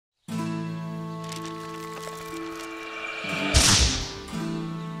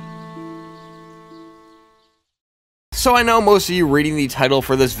So I know most of you reading the title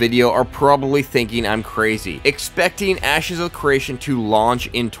for this video are probably thinking I'm crazy, expecting Ashes of Creation to launch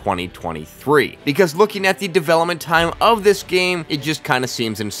in 2023, because looking at the development time of this game, it just kinda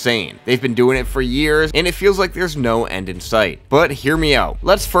seems insane. They've been doing it for years, and it feels like there's no end in sight. But hear me out.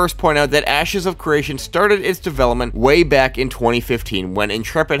 Let's first point out that Ashes of Creation started its development way back in 2015 when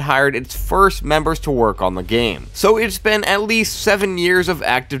Intrepid hired its first members to work on the game. So it's been at least 7 years of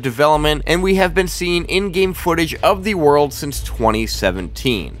active development, and we have been seeing in-game footage of the world since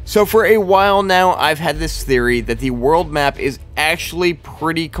 2017. So for a while now, I've had this theory that the world map is actually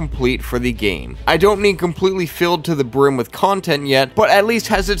pretty complete for the game. I don't mean completely filled to the brim with content yet, but at least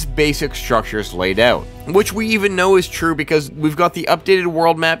has its basic structures laid out. Which we even know is true because we've got the updated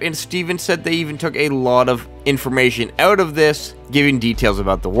world map, and Steven said they even took a lot of information out of this, giving details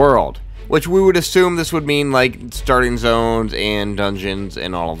about the world. Which we would assume this would mean like starting zones and dungeons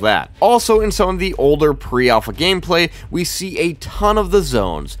and all of that. Also, in some of the older pre-alpha gameplay, we see a ton of the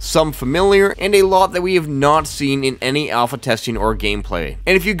zones, some familiar, and a lot that we have not seen in any alpha testing or gameplay.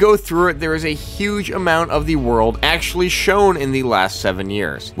 And if you go through it, there is a huge amount of the world actually shown in the last 7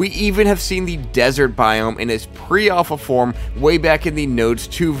 years. We even have seen the desert biome in its pre-alpha form way back in the Nodes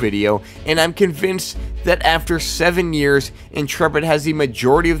 2 video, and I'm convinced that after 7 years, Intrepid has the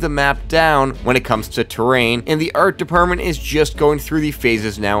majority of the map down when it comes to terrain, and the art department is just going through the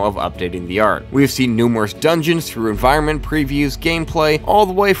phases now of updating the art. We have seen numerous dungeons through environment previews, gameplay, all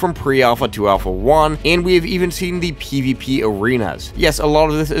the way from pre-alpha to alpha 1, and we have even seen the PvP arenas. Yes, a lot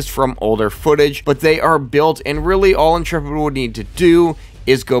of this is from older footage, but they are built, and really all Intrepid would need to do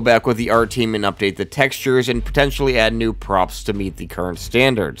is go back with the art team and update the textures and potentially add new props to meet the current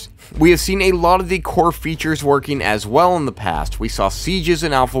standards. We have seen a lot of the core features working as well in the past. We saw sieges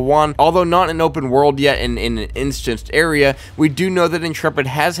in Alpha 1, although not in open world yet in an instanced area. We do know that Intrepid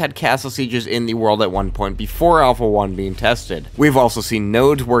has had castle sieges in the world at one point before Alpha 1 being tested. We've also seen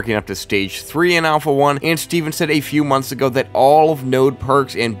nodes working up to stage 3 in Alpha 1, and Steven said a few months ago that all of node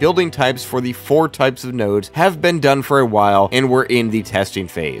perks and building types for the 4 types of nodes have been done for a while and were in the testing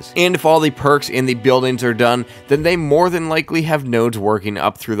phase. And if all the perks in the buildings are done, then they more than likely have nodes working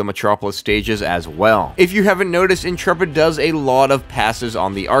up through the Metropolis stages as well. If you haven't noticed, Intrepid does a lot of passes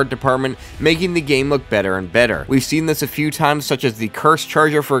on the art department, making the game look better and better. We've seen this a few times, such as the Curse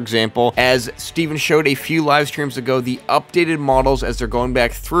Charger, for example, as Steven showed a few live streams ago, the updated models as they're going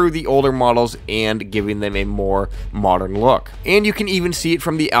back through the older models and giving them a more modern look. And you can even see it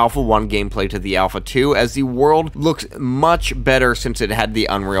from the Alpha 1 gameplay to the Alpha 2, as the world looks much better since it had the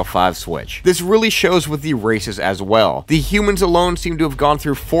Unreal 5 switch. This really shows with the races as well. The humans alone seem to have gone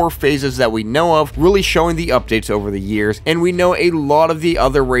through 4 phases that we know of, really showing the updates over the years, and we know a lot of the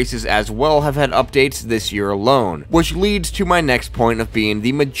other races as well have had updates this year alone, which leads to my next point of being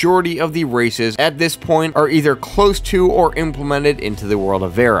the majority of the races at this point are either close to or implemented into the world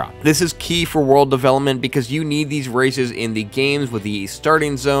of Verra. This is key for world development because you need these races in the games with the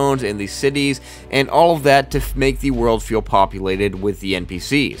starting zones and the cities and all of that to make the world feel populated with the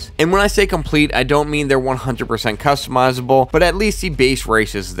NPCs. And when I say complete, I don't mean they're 100% customizable, but at least the base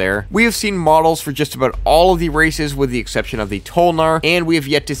race is there. We have seen models for just about all of the races with the exception of the Tolnar, and we have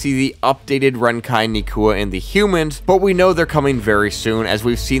yet to see the updated Renkai, Nikua, and the humans, but we know they're coming very soon as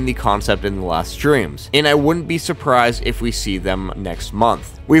we've seen the concept in the last streams, and I wouldn't be surprised if we see them next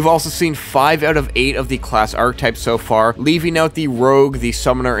month. We've also seen 5 out of 8 of the class archetypes so far, leaving out the Rogue, the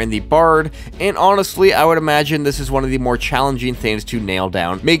Summoner, and the Bard, and honestly, I would imagine this is one of the more challenging things to nail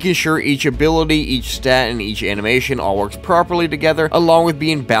down, making sure each ability, each stat, and each animation all works properly together, along with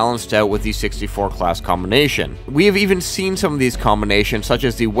being balanced out with the 64 class combination. We have even seen some of these combinations, such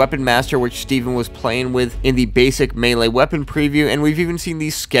as the Weapon Master, which Steven was playing with in the basic melee weapon preview, and we've even seen the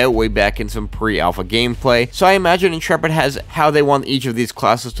Scout way back in some pre-alpha gameplay, so I imagine Intrepid has how they want each of these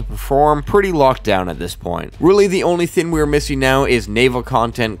classes to perform pretty locked down at this point. Really, the only thing we're missing now is naval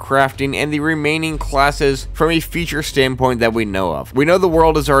content, crafting, and the remaining classes from a feature standpoint that we know of. We know the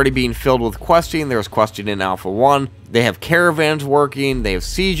world is already being filled with questing. There's questing in Alpha 1. They have caravans working, they have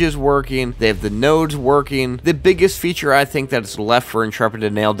sieges working, they have the nodes working. The biggest feature I think that's left for Intrepid to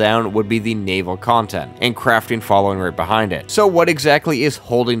nail down would be the naval content, and crafting following right behind it. So what exactly is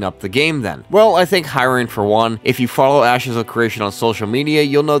holding up the game then? Well, I think hiring for one. If you follow Ashes of Creation on social media,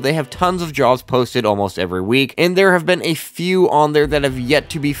 you'll know they have tons of jobs posted almost every week, and there have been a few on there that have yet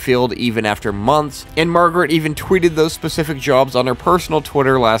to be filled even after months, and Margaret even tweeted those specific jobs on her personal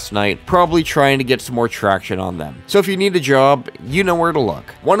Twitter last night, probably trying to get some more traction on them. So if you need a job, you know where to look.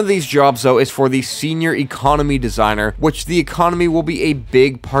 One of these jobs though is for the senior economy designer, which the economy will be a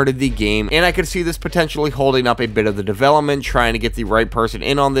big part of the game, and I could see this potentially holding up a bit of the development, trying to get the right person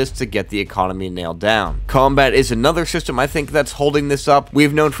in on this to get the economy nailed down. Combat is another system I think that's holding this up.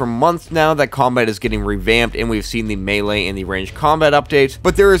 We've known for months now that combat is getting revamped, and we've seen the melee and the ranged combat updates,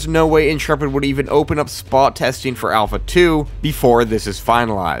 but there is no way Intrepid would even open up spot testing for Alpha 2 before this is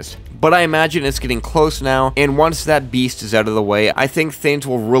finalized. But I imagine it's getting close now, and once that beast is out of the way, I think things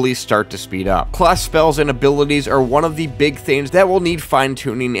will really start to speed up. Class spells and abilities are one of the big things that will need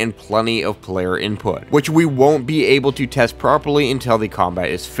fine-tuning and plenty of player input, which we won't be able to test properly until the combat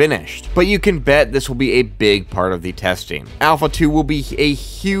is finished. But you can bet this will be a big part of the testing. Alpha 2 will be a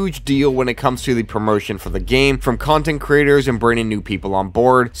huge deal when it comes to the promotion for the game, from content creators and bringing new people on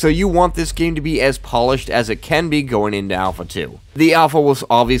board, so you want this game to be as polished as it can be going into Alpha 2. The Alpha will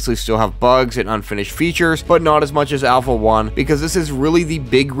obviously still have bugs and unfinished features, but not as much as Alpha 1, because this is really the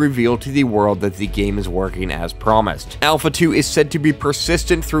big reveal to the world that the game is working as promised. Alpha 2 is said to be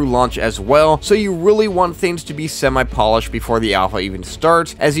persistent through launch as well, so you really want things to be semi-polished before the Alpha even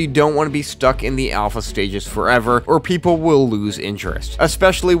starts, as you don't want to be stuck in the Alpha stages forever, or people will lose interest,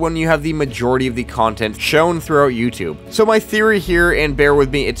 especially when you have the majority of the content shown throughout YouTube. So my theory here, and bear with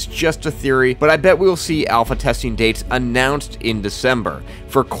me, it's just a theory, but I bet we'll see Alpha testing dates announced in December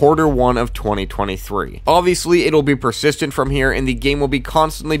for Q1 of 2023. Obviously, it'll be persistent from here, and the game will be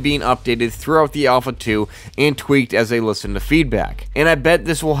constantly being updated throughout the Alpha 2 and tweaked as they listen to feedback. And I bet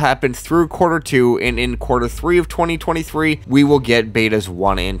this will happen through Q2, and in Q3 of 2023, we will get betas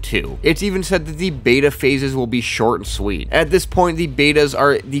 1 and 2. It's even said that the beta phases will be short and sweet. At this point, the betas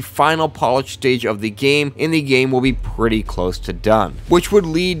are the final polish stage of the game, and the game will be pretty close to done, which would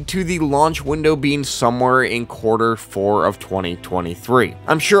lead to the launch window being somewhere in Q4 of 2023.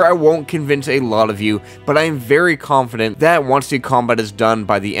 I'm sure I won't convince a lot of you, but I am very confident that once the combat is done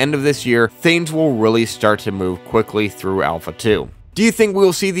by the end of this year, things will really start to move quickly through Alpha 2. Do you think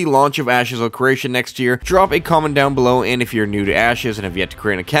we'll see the launch of Ashes of Creation next year? Drop a comment down below, and if you're new to Ashes and have yet to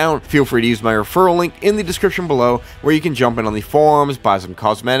create an account, feel free to use my referral link in the description below, where you can jump in on the forums, buy some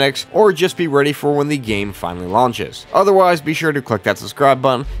cosmetics, or just be ready for when the game finally launches. Otherwise, be sure to click that subscribe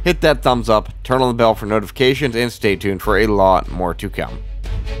button, hit that thumbs up, turn on the bell for notifications, and stay tuned for a lot more to come.